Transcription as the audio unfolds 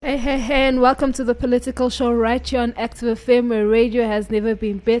Hey, and welcome to the Political Show right here on Active FM, where radio has never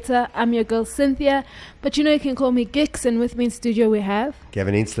been better. I'm your girl Cynthia, but you can call me Gix, and with me in studio we have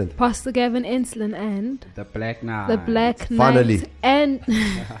Gavin Insland, Pastor Gavin Insland, and the Black Knight. The Black Knight. Finally. And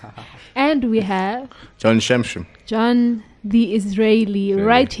we have John Shemsham. John the Israeli,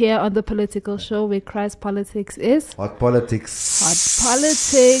 right here on the Political Show, where Christ politics is hot politics. Hot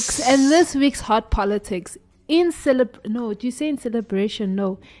politics, and this week's hot politics in do you say in celebration?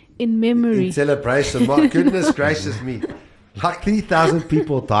 No, in memory. In celebration. My goodness gracious me. Like 3,000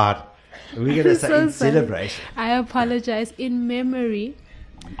 people died. And we're going to say So in sorry. celebration. I apologize. In memory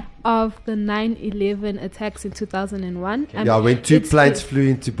of the 9/11 attacks in 2001. When two planes flew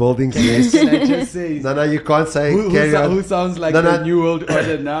into buildings. Yes. Can I just say? No, you can't say. Who sounds like the New World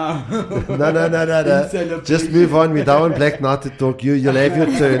Order now? No. Just move on. We don't want Black Knight to talk. You'll have your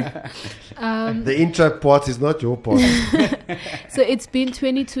turn. The intro part is not your part. So it's been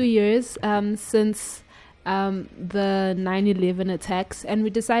 22 years since the 9/11 attacks, and we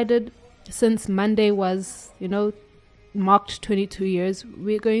decided, since Monday was, marked 22 years,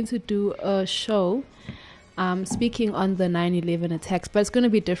 we're going to do a show speaking on the 9/11 attacks, but it's going to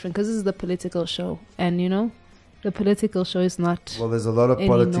be different because this is the political show, and the political show is not. Well, there's a lot of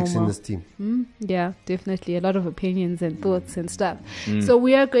politics in this team. Yeah, definitely. A lot of opinions and thoughts and stuff. So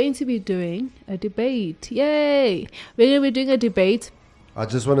we are going to be doing a debate. Yay! We're going to be doing a debate. I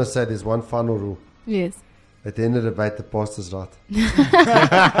just want to say there's one final rule. Yes. At the end of the debate, the pastor's right.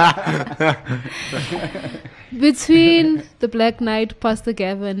 Between the Black Knight, Pastor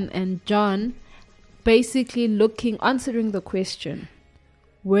Gavin, and John, basically answering the question,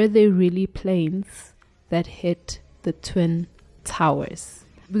 were there really planes that hit the Twin Towers?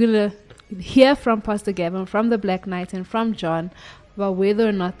 We're going to hear from Pastor Gavin, from the Black Knight, and from John about whether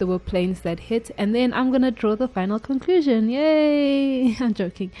or not there were planes that hit, and then I'm going to draw the final conclusion. Yay! I'm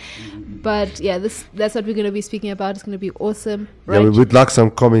joking. But yeah, that's what we're going to be speaking about. It's going to be awesome. Yeah, we would like some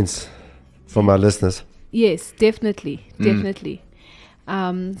comments from our listeners. Yes, definitely.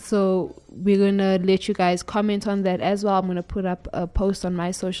 So we're going to let you guys comment on that as well. I'm going to put up a post on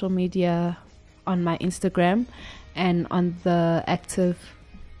my social media, on my Instagram, and on the Active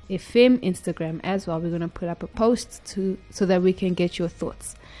FM Instagram as well. We're going to put up a post so that we can get your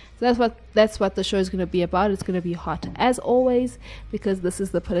thoughts. So that's what the show is going to be about. It's going to be hot as always, because this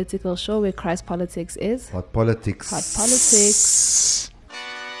is the political show where Christ politics is hot politics. Hot politics.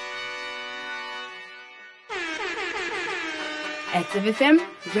 Active FM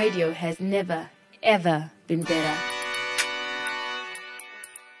radio has never, ever been better.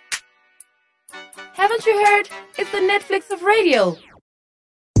 Haven't you heard? It's the Netflix of radio.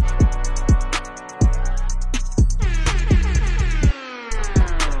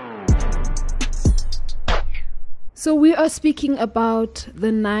 So we are speaking about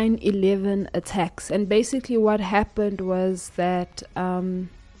the 9/11 attacks, and basically what happened was that 4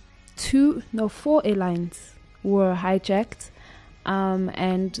 airlines were hijacked,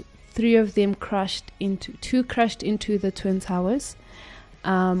 and 3 of them crashed into the Twin Towers,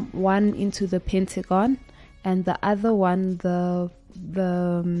 one into the Pentagon, and the other one the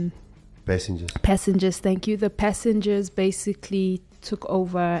passengers. Thank you. The passengers basically took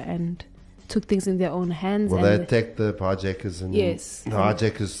over and took things in their own hands. Well, they attacked the hijackers, and yes, the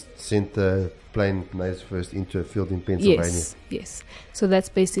hijackers sent the plane nose first into a field in Pennsylvania. Yes. So that's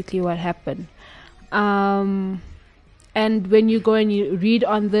basically what happened. And when you go and you read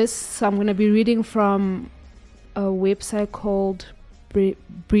on this, so I'm going to be reading from a website called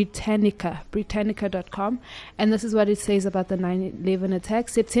Britannica.com, and this is what it says about the 9/11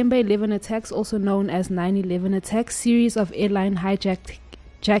 attacks. September 11 attacks, also known as 9/11 attacks, series of airline hijackings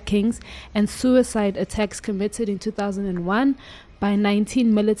and suicide attacks committed in 2001 by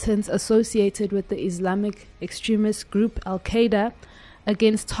 19 militants associated with the Islamic extremist group Al-Qaeda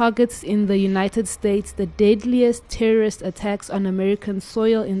against targets in the United States, the deadliest terrorist attacks on American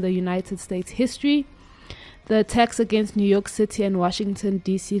soil in the United States history. The attacks against New York City and Washington,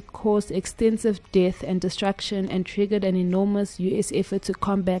 D.C. caused extensive death and destruction and triggered an enormous U.S. effort to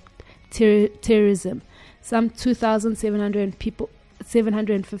combat terrorism. Some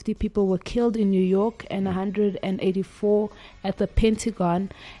 750 people were killed in New York, and 184 at the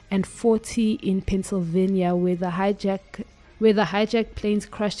Pentagon, and 40 in Pennsylvania, where the hijacked planes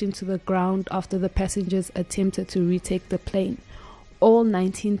crashed into the ground after the passengers attempted to retake the plane. All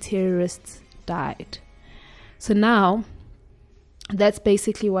 19 terrorists died. So now, that's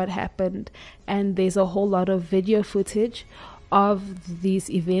basically what happened, and there's a whole lot of video footage of these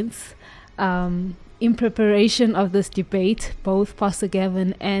events. In preparation of this debate, both Pastor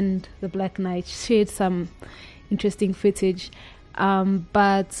Gavin and the Black Knight shared some interesting footage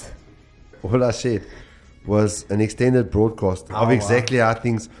But all I said was an extended broadcast of exactly how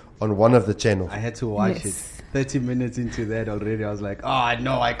things on one of the channels. I had to watch it. 30 minutes into that already, I was like, oh,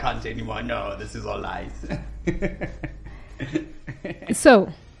 no, I can't anymore. No, this is all lies.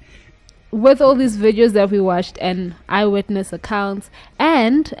 So, with all these videos that we watched and eyewitness accounts,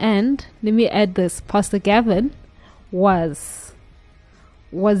 and let me add this, Pastor Gavin was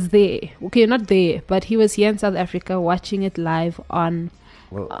there. Okay, not there, but he was here in South Africa watching it live on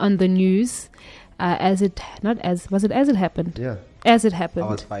the news. Was it as it happened? Yeah. As it happened.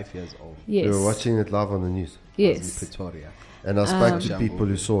 I was 5 years old. Yes. You were watching it live on the news. Yes. I was in Pretoria. And I spoke to people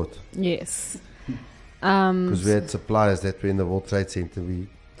who saw it. Yes. Because we had suppliers that were in the World Trade Center. We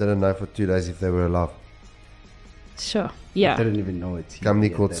didn't know for 2 days if they were alive. Sure. Yeah. I didn't even know it. Company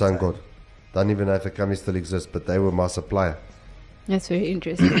called Sun God. Don't even know if the company still exists, but they were my supplier. That's very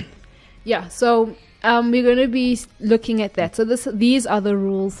interesting. Yeah. So we're going to be looking at that. So these are the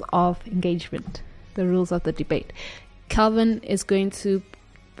rules of engagement, the rules of the debate. Calvin is going to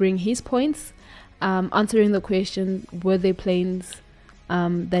bring his points, answering the question: were there planes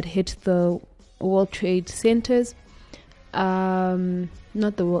that hit the World Trade Centers?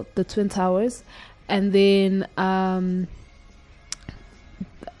 Not the Twin Towers. And then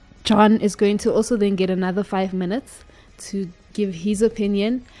John is going to also then get another 5 minutes to give his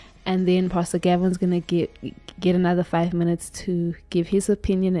opinion, and then Pastor Gavin's going to get another 5 minutes to give his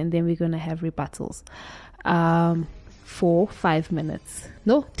opinion, and then we're going to have rebuttals for 5 minutes.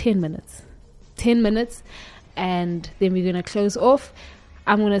 No, 10 minutes. 10 minutes, and then we're going to close off.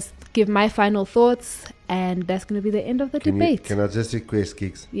 I'm going to give my final thoughts, and that's going to be the end of the debate. Can I just request,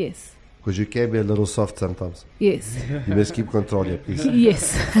 Kicks? Yes. Because you can be a little soft sometimes. Yes. You must keep control here, please.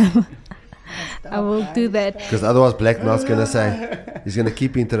 Yes. I will do that. Because otherwise Black Knight's going to say, he's going to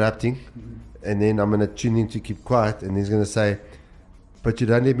keep interrupting, and then I'm going to tune in to keep quiet, and he's going to say, but you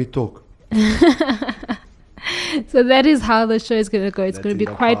don't let me talk. So that is how the show is going to go. It's going to be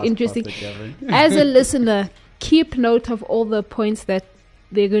quite interesting. As a listener, keep note of all the points that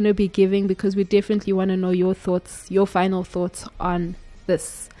they're going to be giving, because we definitely want to know your thoughts, your final thoughts on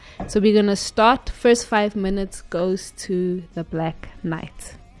this. So we're going to start. First 5 minutes goes to the Black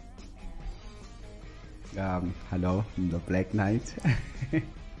Knight. Hello, I'm the Black Knight.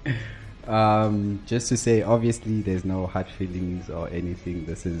 Just to say, obviously there's no hard feelings or anything.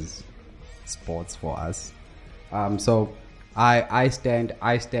 This is sports for us. So I stand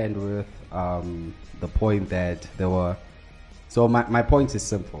with the point that there were. So my point is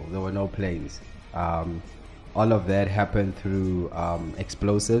simple. There were no planes. All of that happened through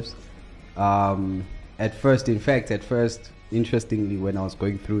explosives. At first, interestingly, when I was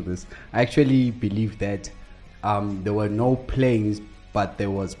going through this, I actually believed that there were no planes, but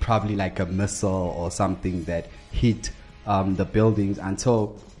there was probably like a missile or something that hit the buildings,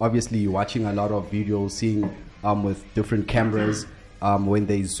 until obviously you're watching a lot of videos, seeing with different cameras when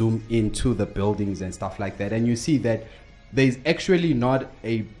they zoom into the buildings and stuff like that, and you see that there's actually not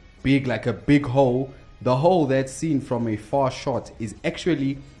a big hole. The hole that's seen from a far shot is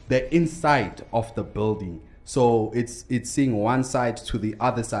actually the inside of the building. So it's seeing one side to the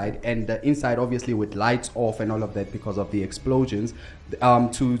other side, and the inside obviously with lights off and all of that because of the explosions.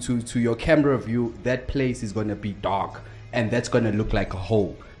 To your camera view, that place is going to be dark, and that's going to look like a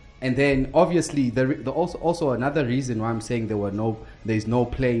hole. And then obviously also another reason why I'm saying there's no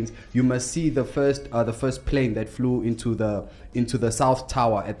planes. You must see the first plane that flew into the South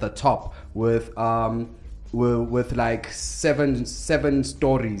Tower at the top with like seven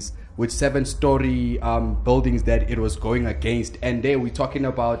stories, with 7-story buildings that it was going against. And there we're talking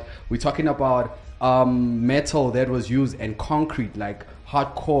about metal that was used, and concrete, like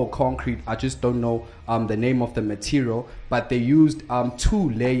hardcore concrete. I just don't know the name of the material, but they used 2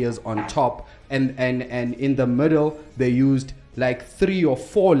 layers on top, and in the middle they used like 3 or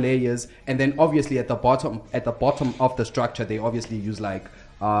 4 layers, and then obviously at the bottom of the structure they obviously used like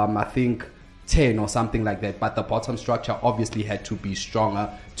I think 10 or something like that, but the bottom structure obviously had to be stronger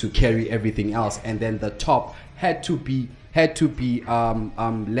to carry everything else, and then the top had to be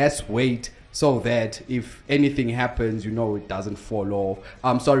less weight, so that if anything happens, it doesn't fall off.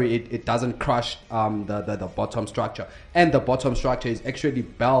 It doesn't crush the bottom structure. And the bottom structure is actually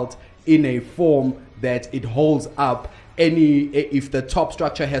built in a form that it holds up if the top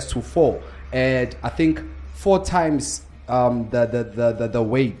structure has to fall, and I think 4 times the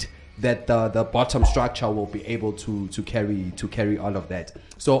weight that the bottom structure will be able to carry all of that.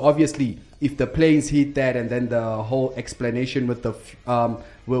 So obviously, if the planes hit that, and then the whole explanation with the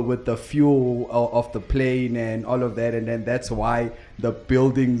fuel of the plane and all of that, and then that's why the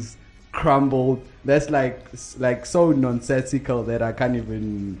buildings crumbled. That's like so nonsensical that I can't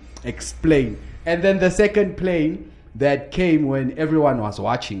even explain. And then the second plane that came when everyone was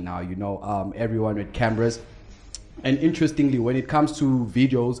watching now, everyone with cameras. And interestingly, when it comes to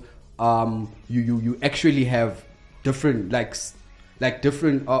videos, you actually have different,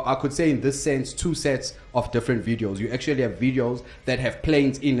 different, I could say in this sense, two sets of different videos. You actually have videos that have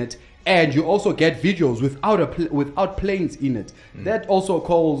planes in it, and you also get videos without planes in it. That also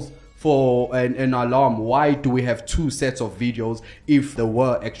calls for an alarm. Why do we have two sets of videos if there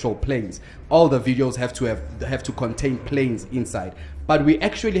were actual planes? All the videos have to contain planes inside, but we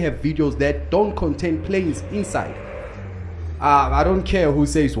actually have videos that don't contain planes inside. I don't care who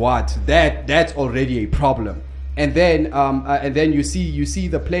says what. That's already a problem. And then you see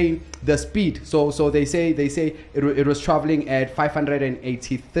the plane, the speed. So they say it was traveling at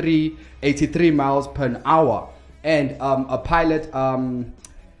 583 miles per hour, and a pilot, John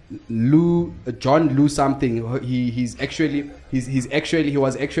Lou something. He was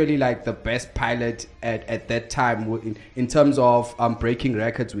actually like the best pilot at that time in terms of breaking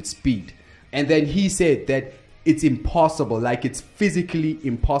records with speed. And then he said that it's impossible, like it's physically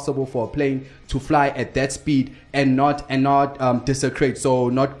impossible for a plane to fly at that speed and not disintegrate, so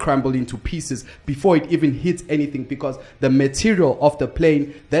not crumble into pieces before it even hits anything, because the material of the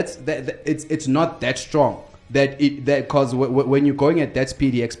plane it's not that strong. Because when you're going at that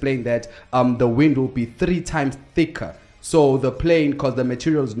speed, he explained that the wind will be 3 times thicker. So the plane, because the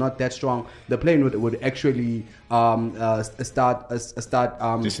material is not that strong, the plane would actually start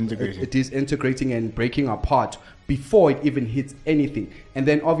disintegrating and breaking apart before it even hits anything. And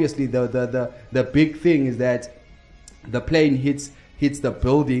then obviously the big thing is that the plane hits the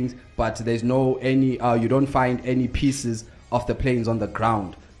buildings, but there's you don't find any pieces of the planes on the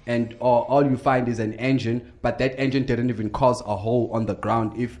ground. And all you find is an engine, but that engine didn't even cause a hole on the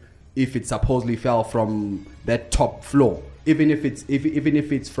ground if it supposedly fell from that top floor, even if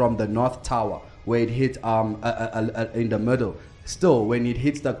it's from the North Tower where it hit in the middle. Still, when it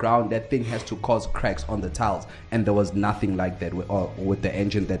hits the ground, that thing has to cause cracks on the tiles, and there was nothing like that with the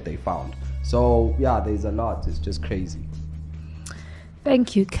engine that they found. So yeah, there's a lot. It's just crazy.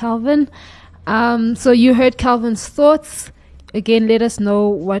 Thank you, Calvin. So you heard Calvin's thoughts. Again, let us know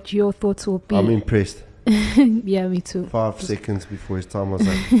what your thoughts will be. I'm impressed. Yeah, me too. 5 seconds before his time was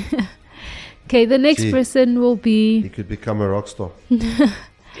up. Okay, the next person will be... He could become a rock star.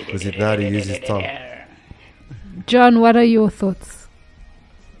 Because he now to use his time. John, what are your thoughts?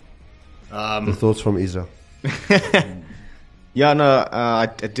 The thoughts from Israel. Yeah, no, I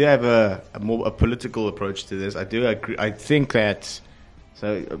do have a more political approach to this. I do agree. I think that,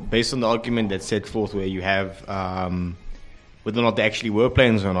 so based on the argument that's set forth where you have whether or not there actually were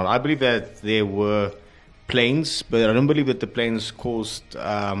planes or not, I believe that there were planes, but I don't believe that the planes caused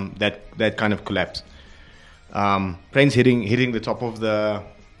that kind of collapse. Planes hitting the top of the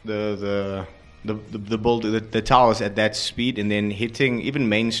towers at that speed, and then hitting even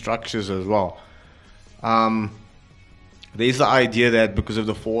main structures as well. There's the idea that because of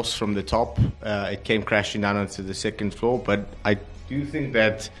the force from the top, it came crashing down onto the second floor. But I do think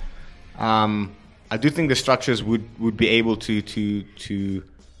that the structures would be able to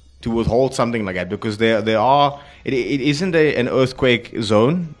withhold something like that, because there are it isn't an earthquake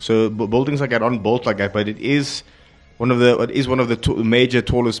zone, so buildings like that aren't built like that, but it is one of the major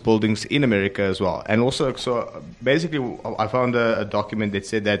tallest buildings in America as well. And also, so basically, I found a document that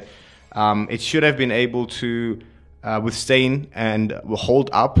said that it should have been able to withstand and hold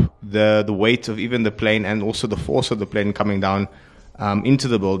up the weight of even the plane, and also the force of the plane coming down into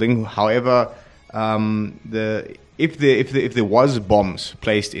the building. However, if there was bombs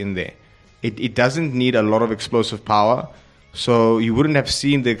placed in there, it doesn't need a lot of explosive power, so you wouldn't have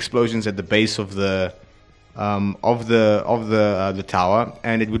seen the explosions at the base of the tower,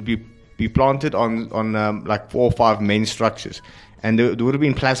 and it would be planted on like 4 or 5 main structures, and there would have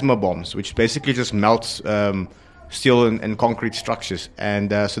been plasma bombs, which basically just melts steel and concrete structures,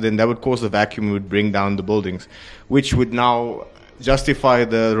 and so then that would cause the vacuum and would bring down the buildings, which would now justify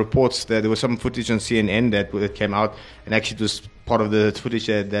the reports that there was some footage on CNN that came out, and actually it was part of the footage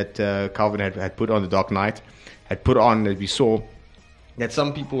that Calvin had put on the Dark Knight, that we saw, that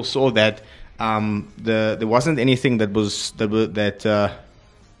some people saw that there wasn't anything that was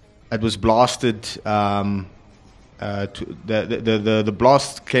blasted. The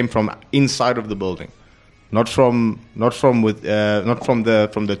blast came from inside of the building, not from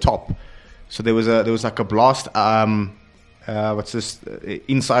the top. So there was like a blast.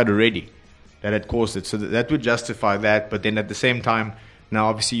 Inside already that had caused it, so that would justify that. But then at the same time, Now,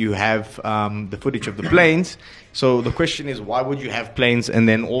 obviously, you have the footage of the planes. So the question is, why would you have planes and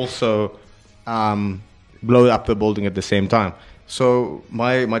then also blow up the building at the same time? So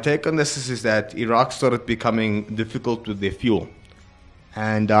my take on this is that Iraq started becoming difficult with their fuel.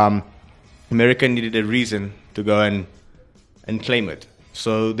 And America needed a reason to go and claim it.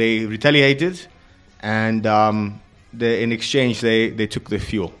 So they retaliated, and in exchange they took the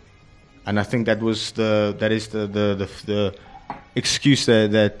fuel. And I think that is the excuse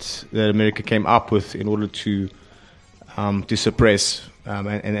that America came up with in order to suppress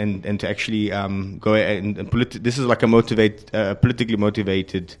and to actually go and this is like a politically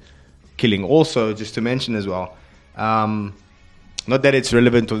motivated killing. Also, just to mention as well, not that it's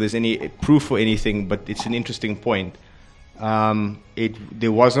relevant or there's any proof or anything, but it's an interesting point.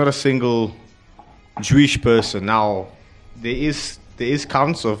 There was not a single Jewish person. Now there is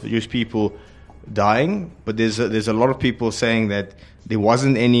counts of Jewish people dying, but there's a lot of people saying that the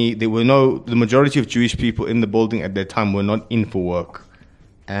majority of Jewish people in the building at that time were not in for work,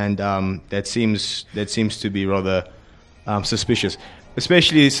 and that seems to be rather suspicious,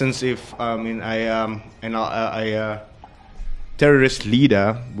 especially since if a terrorist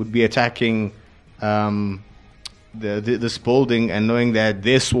leader would be attacking this building and knowing that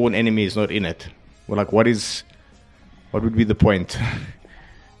their sworn enemy is not in it. Well, like what would be the point?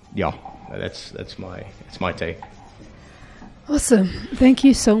 Yeah, that's my take. Awesome. Thank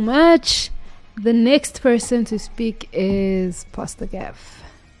you so much. The next person to speak is Pastor Gav.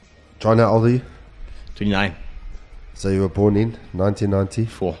 John, how old are you? 29. So you were born in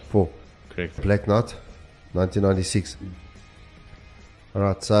 1994? 4. Correct. Black Knight, 1996. All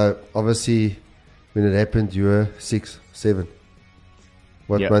right, so obviously when it happened, you were 6, 7.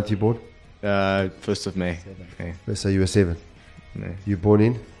 What month you born? 1st of May. Okay. So you were 7. No. You born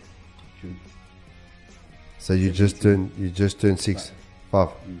in? June. So you just turned 6, 5.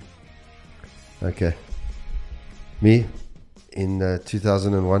 Okay. Me, in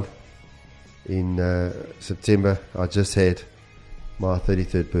 2001, in September, I just had my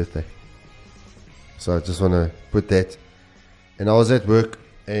 33rd birthday. So I just want to put that. And I was at work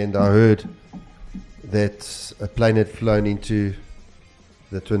and I heard that a plane had flown into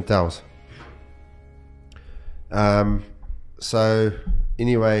the Twin Towers. So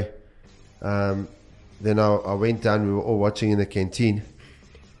anyway, then I went down. We were all watching in the canteen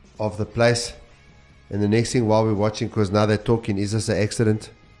of the place, and the next thing while we're watching, because now they're talking, is this an accident?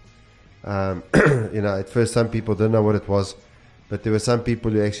 At first some people didn't know what it was, but there were some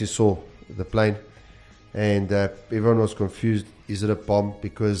people who actually saw the plane, and everyone was confused. Is it a bomb?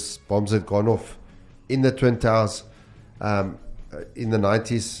 Because bombs had gone off in the Twin Towers in the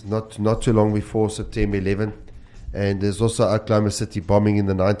 90s, not too long before September 11. And there's also Oklahoma City bombing in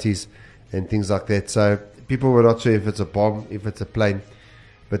the 90s and things like that. So people were not sure if it's a bomb, if it's a plane.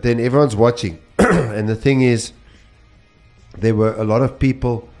 But then everyone's watching. And the thing is, there were a lot of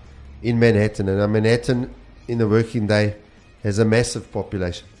people in Manhattan. And Manhattan, in the working day, has a massive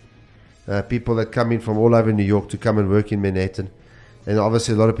population. People that come in from all over New York to come and work in Manhattan. And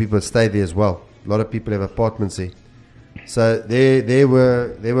obviously a lot of people stay there as well. A lot of people have apartments there. So there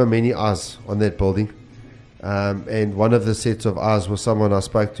were many eyes on that building. And one of the sets of eyes was someone I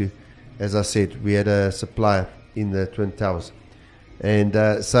spoke to. As I said, we had a supplier in the Twin Towers.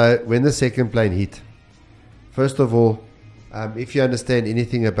 And so when the second plane hit, first of all, if you understand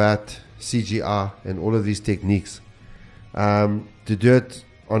anything about CGI and all of these techniques, to do it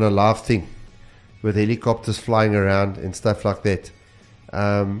on a live thing with helicopters flying around and stuff like that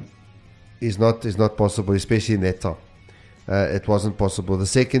is not possible, especially in that time. It wasn't possible. The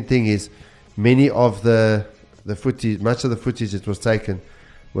second thing is, many of the footage, much of the footage that was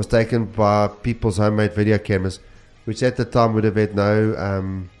taken by people's homemade video cameras, which at the time would have had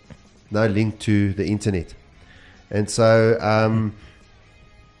no link to the internet. And so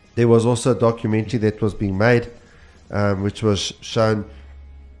there was also a documentary that was being made, which was shown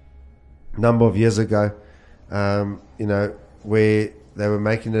a number of years ago, where they were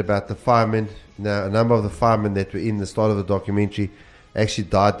making it about the firemen. Now, a number of the firemen that were in the start of the documentary actually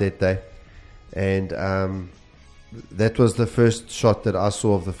died that day. And that was the first shot that I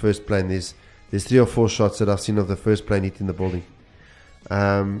saw of the first plane. There's 3 or 4 shots that I've seen of the first plane hitting the building.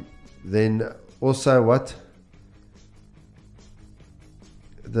 Then also what?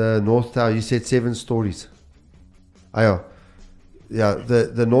 The North Tower, you said 7 stories. Oh, yeah,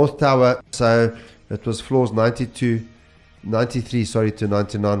 the North Tower, so it was floors 93 to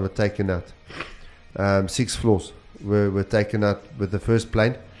 99 were taken out. 6 floors were taken out with the first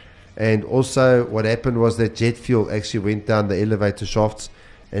plane. And also what happened was that jet fuel actually went down the elevator shafts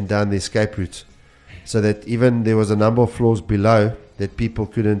and down the escape routes. So that even there was a number of floors below that people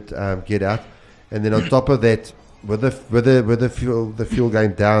couldn't get out. And then on top of that, with the fuel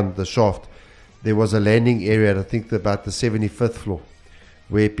going down the shaft, there was a landing area at I think about the 75th floor,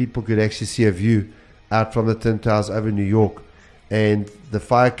 where people could actually see a view out from the Twin Towers over New York. And the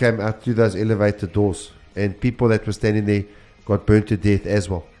fire came out through those elevator doors, and people that were standing there got burnt to death as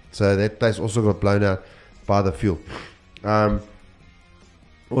well. So that place also got blown out by the fuel.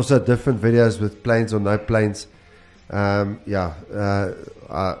 Also different videos with planes or no planes. Like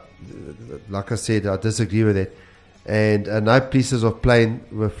I said, I disagree with that. And no pieces of plane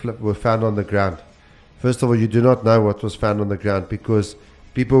were found on the ground. First of all, you do not know what was found on the ground because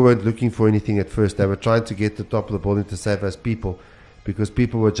people weren't looking for anything at first. They were trying to get to the top of the building to save those people because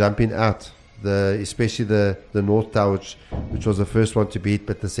people were jumping out, especially the North Tower, which was the first one to be hit,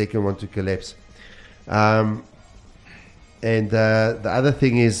 but the second one to collapse. And the other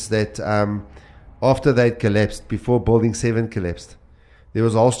thing is that after they'd collapsed, before Building 7 collapsed, there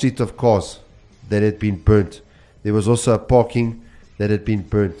was a whole street of cars that had been burnt. There was also a parking that had been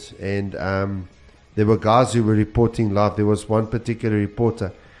burnt. And there were guys who were reporting live. There was one particular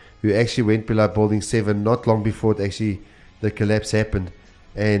reporter who actually went below Building 7 not long before the collapse happened.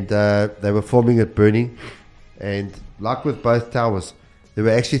 And they were filming it burning. And like with both towers, there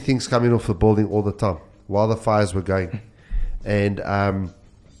were actually things coming off the building all the time while the fires were going. And and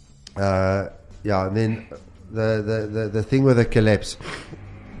then the thing with the collapse,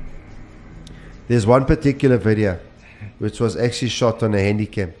 there's one particular video which was actually shot on a handy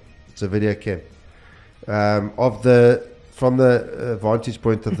cam. It's a video cam from the vantage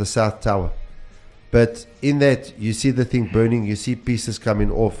point of the South Tower. But in that, you see the thing burning, you see pieces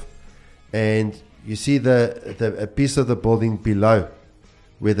coming off, and you see a piece of the building below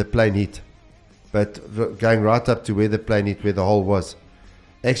where the plane hit, but going right up to where the plane hit, where the hole was,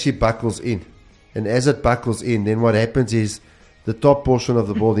 actually buckles in. And as it buckles in, then what happens is the top portion of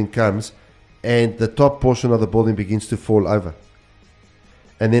the building comes, and the top portion of the building begins to fall over.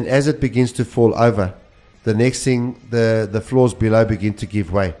 And then as it begins to fall over, the next thing, the floors below begin to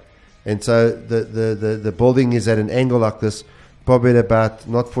give way. And so the building is at an angle like this, probably at about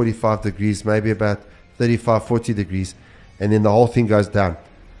not 45 degrees, maybe about 35, 40 degrees. And then the whole thing goes down.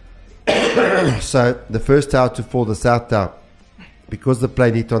 So the first tower to fall, the South Tower, because the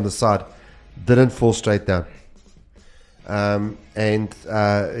plane hit on the side, didn't fall straight down.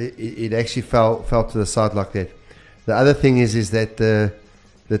 It actually fell to the side like that. The other thing is that the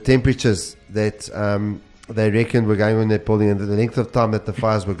temperatures that they reckoned were going on in that building and the length of time that the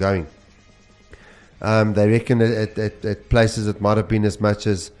fires were going, they reckon at places it might have been as much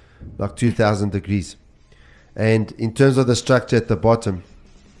as like 2,000 degrees. And in terms of the structure at the bottom,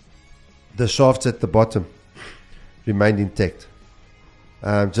 the shafts at the bottom remained intact.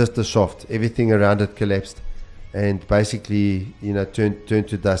 Just the shaft, everything around it collapsed and basically, turned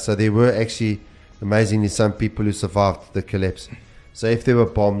to dust. So there were actually, amazingly, some people who survived the collapse. So if there were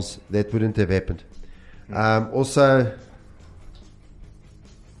bombs, that wouldn't have happened. Also,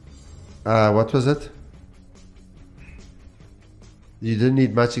 what was it? You didn't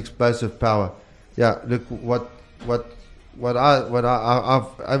need much explosive power. Yeah, look, I've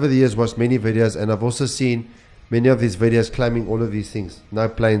over the years watched many videos, and I've also seen many of these videos claiming all of these things. No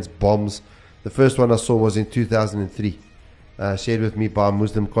planes, bombs. The first one I saw was in 2003, shared with me by a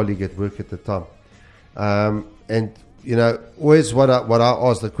Muslim colleague at work at the time. And always what I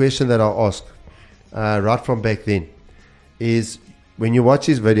ask, the question that I ask right from back then is, when you watch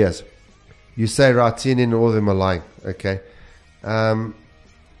these videos, you say, right, CNN and all of them are lying, okay? But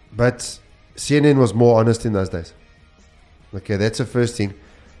CNN was more honest in those days. Okay, that's the first thing.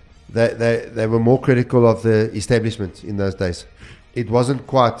 They were more critical of the establishment in those days. It wasn't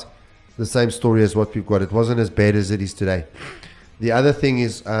quite the same story as what we've got. It wasn't as bad as it is today. The other thing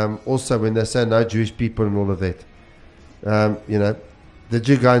is also when they say no Jewish people and all of that, did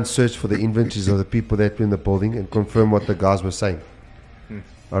you go and search for the inventories of the people that were in the building and confirm what the guys were saying?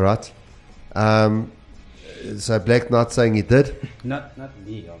 All right. So Black Knight saying he did. Not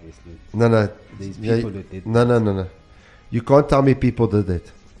me, obviously. No. These people who did. No. You can't tell me people did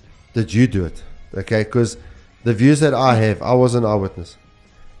that. Did you do it? Okay, because the views that I have, I was an eyewitness.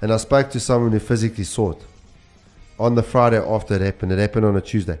 And I spoke to someone who physically saw it on the Friday after it happened. It happened on a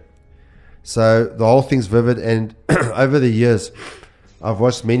Tuesday. So the whole thing's vivid. And over the years, I've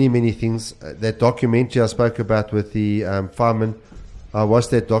watched many things. That documentary I spoke about with the fireman, I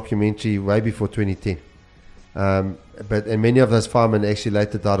watched that documentary way before 2010. And many of those firemen actually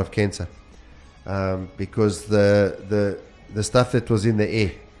later died of cancer because the stuff that was in the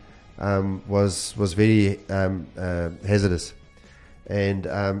air was very hazardous. And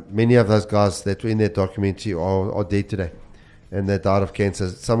many of those guys that were in that documentary are dead today. and they died of cancer.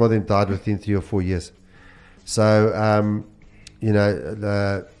 Some of them died within 3 or 4 years. So,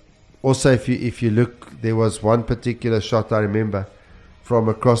 also if you look, there was one particular shot I remember from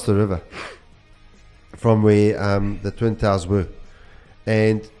across the river, from where the Twin Towers were.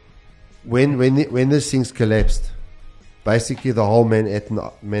 And when these things collapsed, basically the whole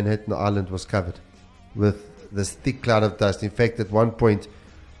Manhattan Island was covered with this thick cloud of dust. In fact, at one point,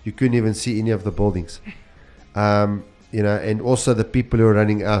 you couldn't even see any of the buildings. And also the people who were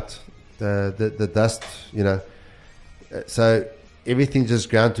running out, the dust, so everything just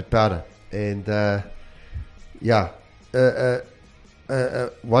ground to powder. And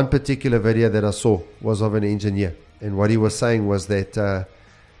one particular video that I saw was of an engineer, and what he was saying was that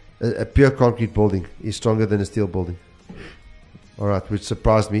a pure concrete building is stronger than a steel building. All right, which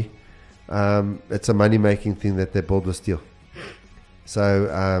surprised me. It's a money-making thing that they build with steel.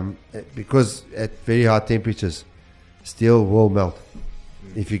 So because at very high temperatures, steel will melt.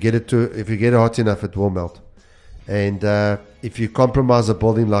 If you get it hot enough, it will melt. And if you compromise a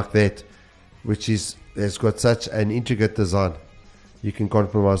building like that, which has got such an intricate design, you can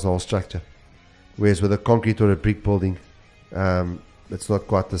compromise the whole structure. Whereas with a concrete or a brick building, it's not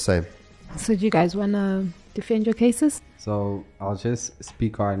quite the same. So do you guys want to defend your cases? So I'll just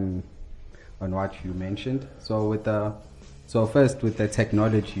speak on what you mentioned. So first with the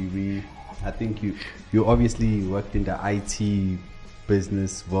technology, I think you obviously worked in the IT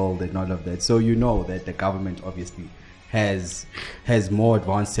business world and all of that. So you know that the government obviously has more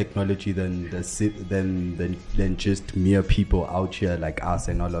advanced technology than just mere people out here like us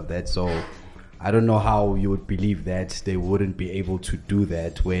and all of that. So I don't know how you would believe that they wouldn't be able to do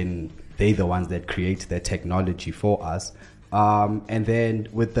that when they're the ones that create the technology for us. And then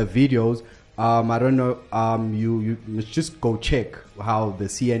with the videos, I don't know, you must just go check how the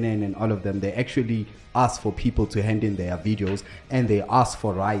CNN and all of them, they actually ask for people to hand in their videos, and they ask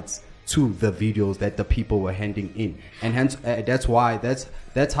for rights to the videos that the people were handing in. And hence, that's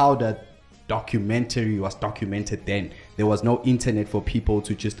how the documentary was documented then. There was no internet for people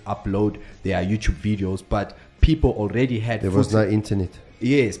to just upload their YouTube videos, but people already had There was no internet.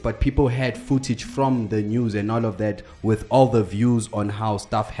 Yes, but people had footage from the news and all of that with all the views on how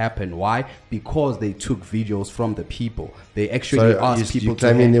stuff happened. Why? Because they took videos from the people. They actually asked people to... So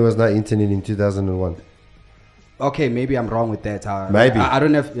you're claiming there was no internet in 2001? Okay, maybe I'm wrong with that. Maybe. I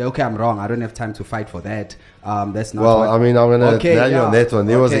don't have... Okay, I'm wrong. I don't have time to fight for that. That's not... Well, I mean, I'm going to nail you on that one.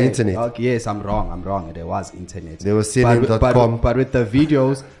 There was internet. Okay, yes, I'm wrong. There was internet. There was CNN.com. But with the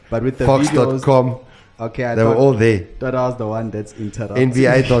videos... Fox.com. Okay, they were all there. That was the one that's interrupted.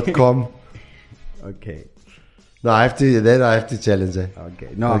 NBA.com. Okay. No, I have to challenge it. Okay.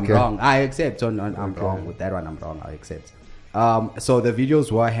 No, okay. I'm wrong. I accept. I'm wrong with that one. I'm wrong. I accept. So the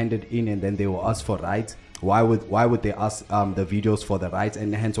videos were handed in, and then they were asked for rights. Why would they ask the videos for the rights?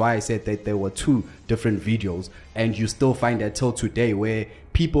 And hence why I said that there were two different videos, and you still find that till today where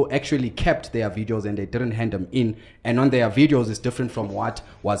people actually kept their videos and they didn't hand them in, and on their videos is different from what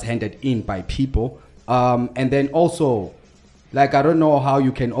was handed in by people. And then also, like, I don't know how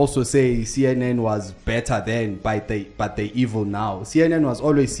you can also say CNN was better then, but they evil now. CNN was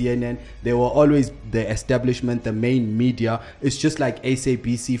always CNN. They were always the establishment, the main media. It's just like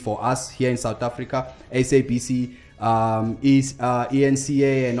SABC for us here in South Africa. SABC,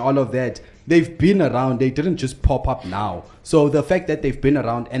 ENCA and all of that. They've been around. They didn't just pop up now. So the fact that they've been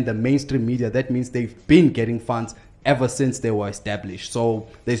around and the mainstream media, that means they've been getting funds ever since they were established. So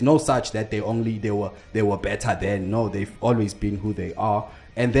there's no such that they were better then. No, they've always been who they are.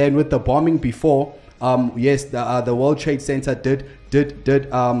 And then with the bombing before, yes, the World Trade Center did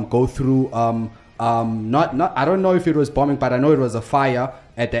go through not I don't know if it was bombing, but I know it was a fire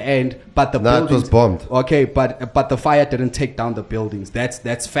at the end. But the buildings, it was bombed. Okay, but the fire didn't take down the buildings.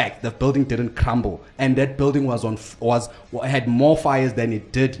 That's fact. The building didn't crumble, and that building had more fires than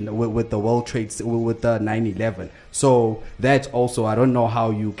it did with the World Trade, with the 9/11. So that's also, I don't know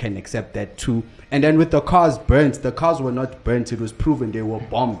how you can accept that too. And then with the cars burnt, the cars were not burnt. It was proven they were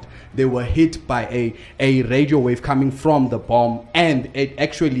bombed. They were hit by a radio wave coming from the bomb, and it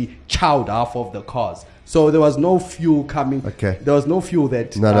actually chowed half of the cars. So there was no fuel coming. Okay. There was no fuel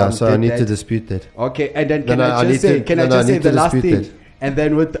that. So I need to dispute that. Okay, and then can I just say the last thing? That. And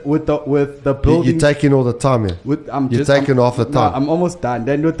then with the building, you're taking all the time here. You're taking off the time. No, I'm almost done.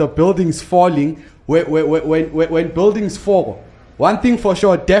 Then with the buildings falling, when buildings fall, one thing for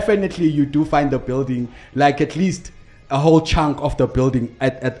sure, definitely you do find the building, like at least a whole chunk of the building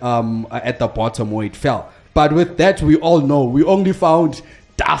at the bottom where it fell. But with that, we all know we only found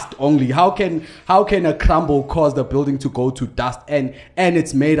dust only. How can a crumble cause the building to go to dust? And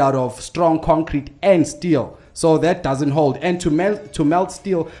it's made out of strong concrete and steel. So that doesn't hold. And to melt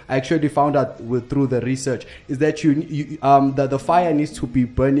steel, I actually found out through the research, is that the fire needs to be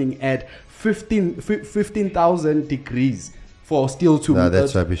burning at 15,000 degrees for steel to No,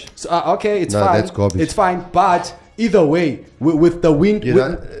 that's rubbish. So, okay, it's No, fine. that's garbage. It's fine, but either way, with the wind, You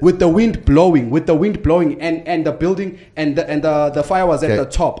know- with the wind blowing, and the building and the fire was at Okay. the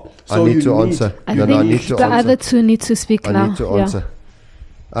top. I So need to answer. I No, think I need to the answer. other two need to speak I now. need to Yeah. answer.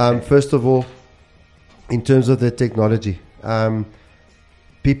 First of all, in terms of the technology,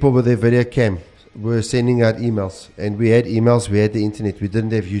 people with their video cam were sending out emails, and we had emails, we had the internet, we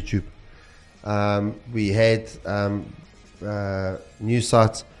didn't have YouTube. We had news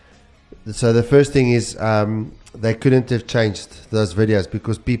sites. So the first thing is they couldn't have changed those videos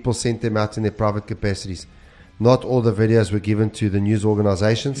because people sent them out in their private capacities. Not all the videos were given to the news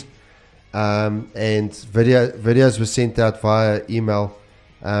organizations, and videos were sent out via email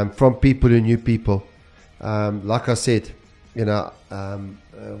from people who knew people. Like I said,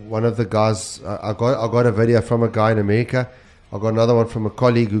 one of the guys, I got a video from a guy in America. I got another one from a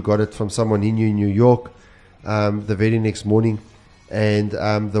colleague who got it from someone he knew in New York the very next morning, and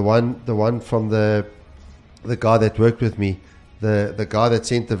the one from the guy that worked with me, the guy that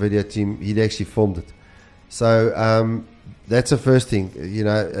sent the video to him, he'd actually filmed it. So that's the first thing.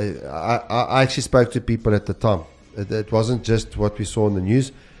 I actually spoke to people at the time. It wasn't just what we saw in the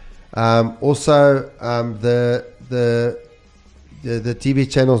news. Also, the TV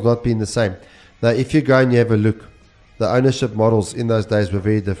channels not being the same. Now, if you go and you have a look, the ownership models in those days were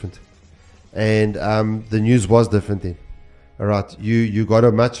very different, and the news was different then. All right, you got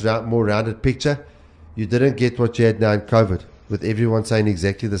a much more rounded picture. You didn't get what you had now in COVID, with everyone saying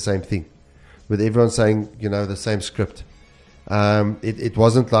exactly the same thing, with everyone saying the same script. It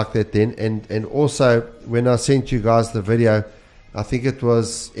wasn't like that then, and also when I sent you guys the video, I think it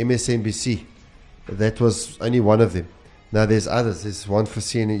was MSNBC. That was only one of them. Now there's others. There's one for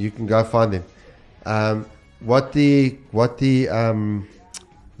CNN. You can go find them. What the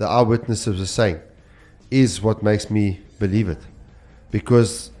eyewitnesses were saying is what makes me believe it,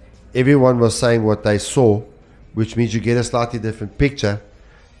 because everyone was saying what they saw, which means you get a slightly different picture,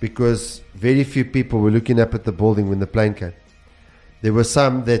 because very few people were looking up at the building when the plane came. There were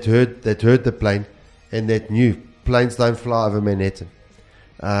some that heard the plane and that knew planes don't fly over Manhattan.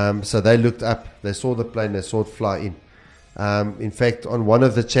 So they looked up, they saw the plane, they saw it fly in. In fact, on one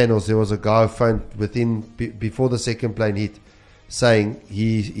of the channels, there was a guy who phoned before the second plane hit, saying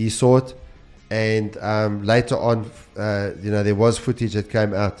he saw it, and later on, there was footage that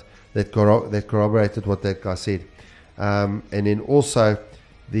came out that corroborated what that guy said. And then also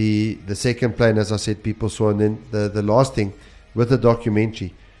the second plane, as I said, people saw. And then the last thing with the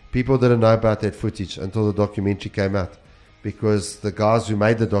documentary, people didn't know about that footage until the documentary came out, because the guys who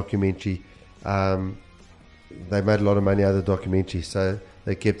made the documentary, they made a lot of money out of the documentary, so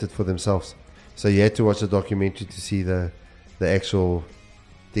they kept it for themselves. So you had to watch the documentary to see the actual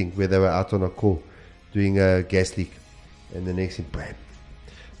thing where they were out on a call doing a gas leak, and the next thing, bam.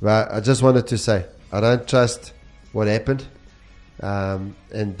 But I just wanted to say, I don't trust what happened, and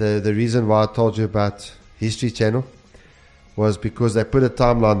the reason why I told you about History Channel was because they put a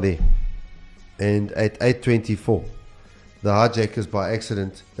timeline there, and at 8:24, the hijackers by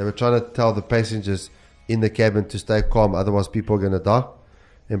accident, they were trying to tell the passengers in the cabin to stay calm, otherwise people are going to die,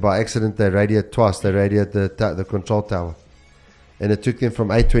 and by accident they radioed twice. They radioed the control tower, and it took them from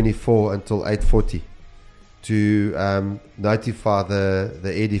 8:24 until 8:40 to notify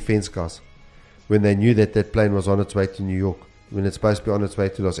the air defense guys when they knew that plane was on its way to New York, when it's supposed to be on its way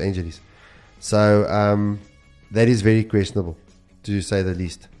to Los Angeles. So that is very questionable, to say the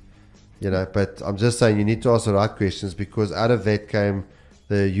least. But I'm just saying you need to ask the right questions, because out of that came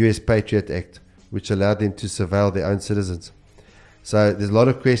the US Patriot Act, which allowed them to surveil their own citizens. So there's a lot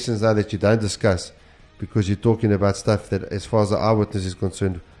of questions now that you don't discuss, because you're talking about stuff that, as far as the eyewitness is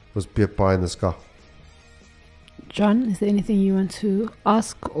concerned, was pure pie in the sky. John, is there anything you want to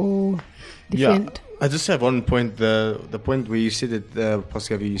ask or defend? I just have one point. The point where you said that,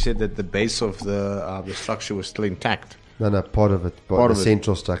 Pascal, you said that the base of the structure was still intact. No, part of it. Part of the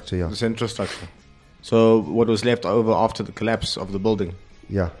central structure, yeah. The central structure. So what was left over after the collapse of the building?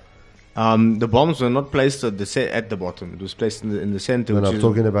 Yeah. The bombs were not placed at the bottom. It was placed in the center. When I'm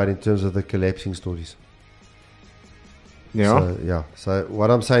talking about in terms of the collapsing stories. Yeah. So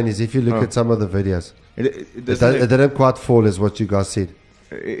what I'm saying is, if you look at some of the videos, it didn't quite fall as what you guys said.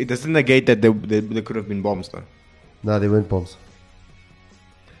 It doesn't negate that there could have been bombs, though. No, there weren't bombs.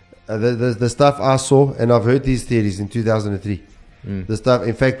 The stuff I saw, and I've heard these theories in 2003, The stuff.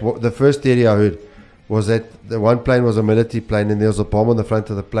 In fact, the first theory I heard was that the one plane was a military plane and there was a bomb on the front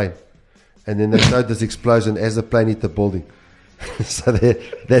of the plane. And then they showed this explosion as the plane hit the building. So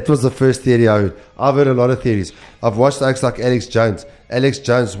that was the first theory I heard. I've heard a lot of theories. I've watched acts like Alex Jones. Alex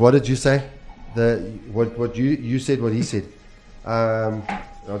Jones, what did you say? What you said, what he said. I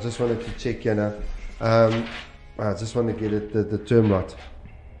just wanted to check here now. I just want to get it, the term right.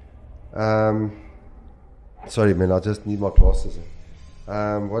 Sorry, man, I just need my glasses.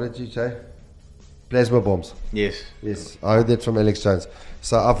 What did you say? Plasma bombs. Yes. Yes, I heard that from Alex Jones.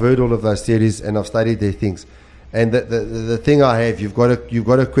 So I've heard all of those theories and I've studied their things. And the thing I have, you've got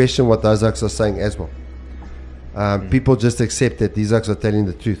to question what those acts are saying as well. People just accept that these acts are telling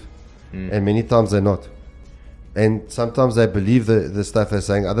the truth, and many times they're not. And sometimes they believe the stuff they're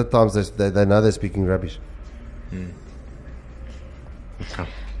saying. Other times they know they're speaking rubbish.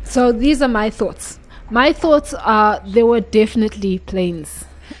 So these are my thoughts. My thoughts are there were definitely planes.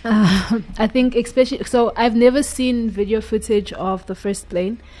 I think especially, so I've never seen video footage of the first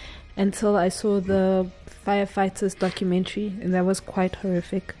plane until I saw the firefighters documentary, and that was quite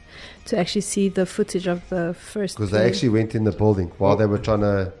horrific to actually see the footage of the first Because plane. they actually went in the building while they were trying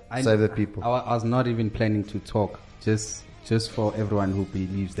to save the people. I was not even planning to talk, just for everyone who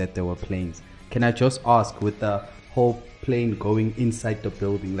believes that there were planes. Can I just ask, with the whole plane going inside the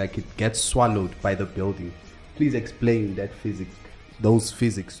building, like it gets swallowed by the building, please explain that physics, those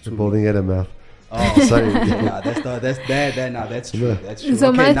physics to The me. building had a mouth. Oh, Sorry. yeah, that's true. Yeah. That's true. So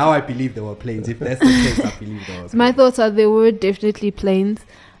Okay, now I believe there were planes. If that's the case, I believe there was. My thoughts are there were definitely planes,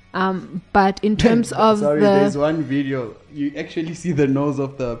 but in terms of there's one video. You actually see the nose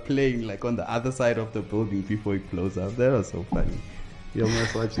of the plane like on the other side of the building before it blows up. That was so funny. You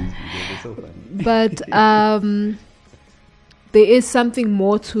must watch these videos. They're so funny. But there is something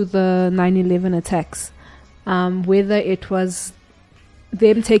more to the 9/11 attacks, whether it was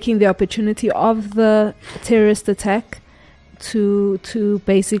them taking the opportunity of the terrorist attack to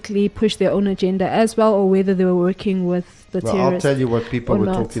basically push their own agenda as well, or whether they were working with the Well, terrorists. I'll tell you what people or were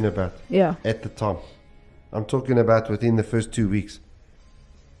not. talking about Yeah. at the time. I'm talking about within the first 2 weeks.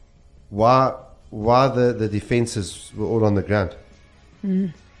 Why the defenses were all on the ground.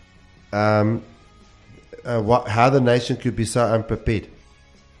 How the nation could be so unprepared.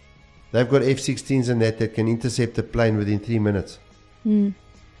 They've got F-16s and that can intercept a plane within 3 minutes.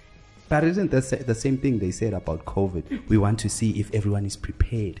 But isn't the same thing they said about COVID? We want to see if everyone is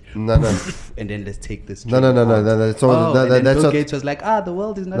prepared. No. And then let's take this. No. That's all. Oh, No, and then that's Bill what. Gates was like, the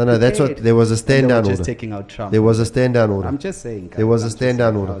world is not No, prepared. that's what. There was a And they stand were down just order. taking out Trump. There was a stand down order, I'm just saying. Guys, There was a I'm just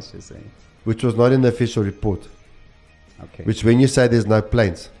stand-down saying. order. I was just saying. which was not in the official report. Okay. Which, when you say there's no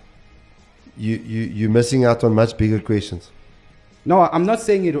planes, you're missing out on much bigger questions. No, I'm not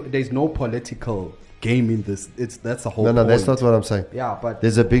saying there's no political game in this. That's the whole No, point. that's not what I'm saying. Yeah, but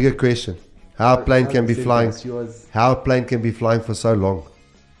There's a bigger question. How a plane can be flying. She was, How a plane can be flying for so long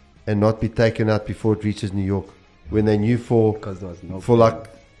and not be taken out before it reaches New York when they knew because there was no for plane like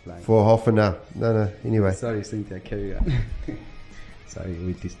flying. for half an hour. No. Anyway, Sorry, Cynthia, carry on. Sorry,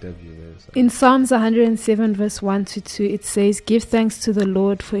 we disturbed you. Very sorry. In Psalms 107 verse 1 to 2, it says, "Give thanks to the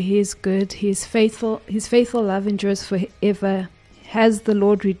Lord, for he is good. His faithful love endures forever. Has the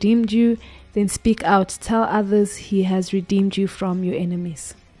Lord redeemed you? Then speak out. Tell others he has redeemed you from your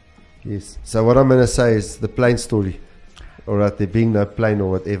enemies." yes. So what I'm going to say is the plane story. All right, there being no plane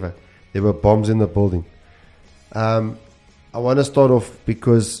or whatever, there were bombs in the building. I want to start off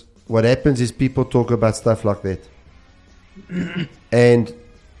because what happens is people talk about stuff like that. And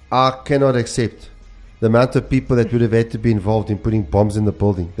I cannot accept the amount of people that would have had to be involved in putting bombs in the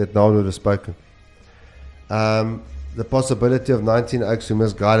building that no one would have spoken. The possibility of 19 Oaks who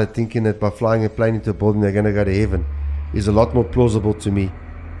misguided thinking that by flying a plane into a building they're going to go to heaven is a lot more plausible to me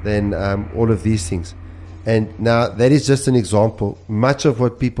than all of these things. And now that is just an example. Much of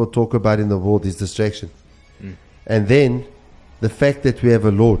what people talk about in the world is distraction. And then the fact that we have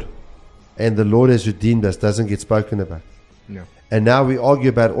a Lord and the Lord has redeemed us doesn't get spoken about. No. And now we argue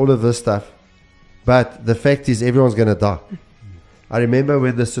about all of this stuff, but the fact is everyone's going to die. I remember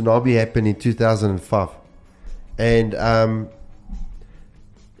when the tsunami happened in 2005, and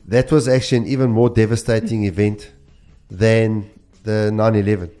that was actually an even more devastating event than the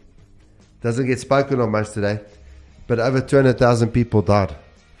 9/11. Doesn't get spoken of much today, but over 200,000 people died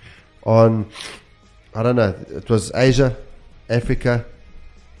on, I don't know, it was Asia, Africa,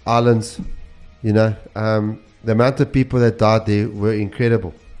 islands, you know. The amount of people that died there were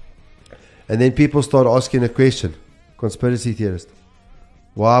incredible. And then people start asking a question, conspiracy theorist,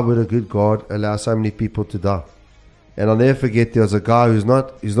 why would a good God allow so many people to die? And I'll never forget, there was a guy who's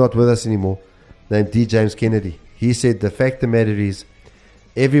not with us anymore, named D. James Kennedy. He said the fact of the matter is,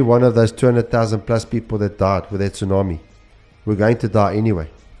 every one of those 200,000 plus people that died with that tsunami were going to die anyway.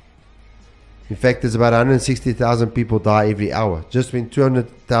 In fact, there's about 160,000 people die every hour. Just when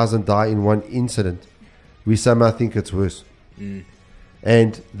 200,000 die in one incident, we somehow think it's worse.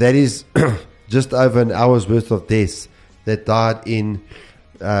 And that is just over an hour's worth of deaths that died in,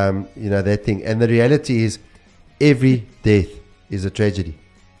 that thing. And the reality is, every death is a tragedy.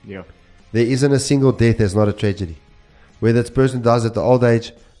 Yeah. There isn't a single death that's not a tragedy. Whether it's a person who dies at the old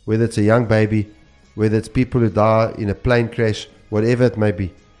age, whether it's a young baby, whether it's people who die in a plane crash, whatever it may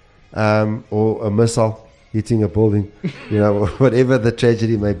be, or a missile hitting a building, whatever the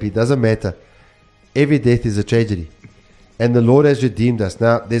tragedy may be, doesn't matter. Every death is a tragedy. And the Lord has redeemed us.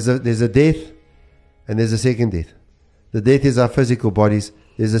 Now, there's a death and there's a second death. The death is our physical bodies.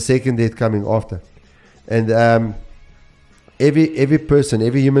 There's a second death coming after. And every person,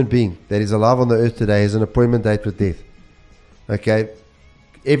 every human being that is alive on the earth today has an appointment date with death. Okay?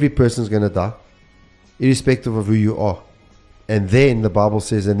 Every person's going to die, irrespective of who you are. And then the Bible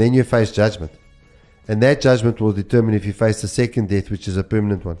says, and then you face judgment. And that judgment will determine if you face the second death, which is a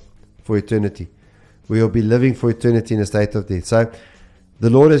permanent one for eternity. We will be living for eternity in a state of death. So the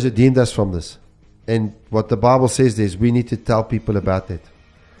Lord has redeemed us from this. And what the Bible says is we need to tell people about that.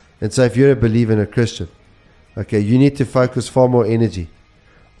 And so if you're a believer and a Christian, okay, you need to focus far more energy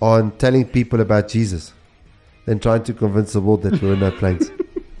on telling people about Jesus than trying to convince the world that there were no planes.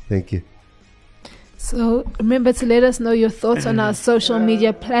 Thank you. So remember to let us know your thoughts on our social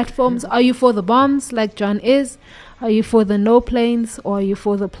media platforms. Are you for the bombs like John is? Are you for the no planes, or are you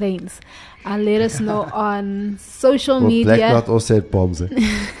for the planes? Let us know on social media. Black Knight also had bombs. Let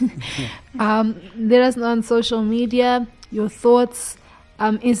us know on social media your thoughts.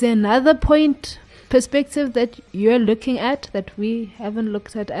 Is there another perspective that you're looking at that we haven't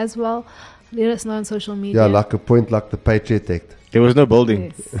looked at as well? Let us know on social media. Yeah, like a point like the Patriot Act. There was no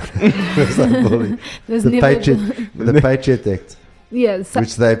building. Yes. There's no building. The Patriot Act. Yes.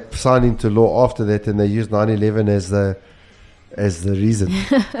 Which they signed into law after that, and they used 9/11 as the reason.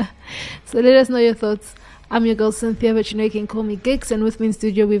 So let us know your thoughts. I'm your girl Cynthia, but you can call me Gix, and with me in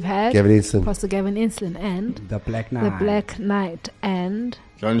studio we've had Gavin Inslin. Pastor Gavin Inslin and The Black Knight. the Black Knight and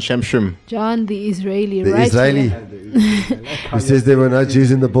John Shemshim. John the Israeli. The right Israeli. here. Who says there were no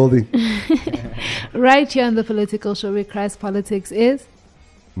Jews in the building? Right here on the political show where Christ politics is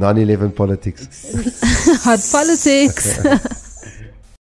 9/11 politics. hot politics.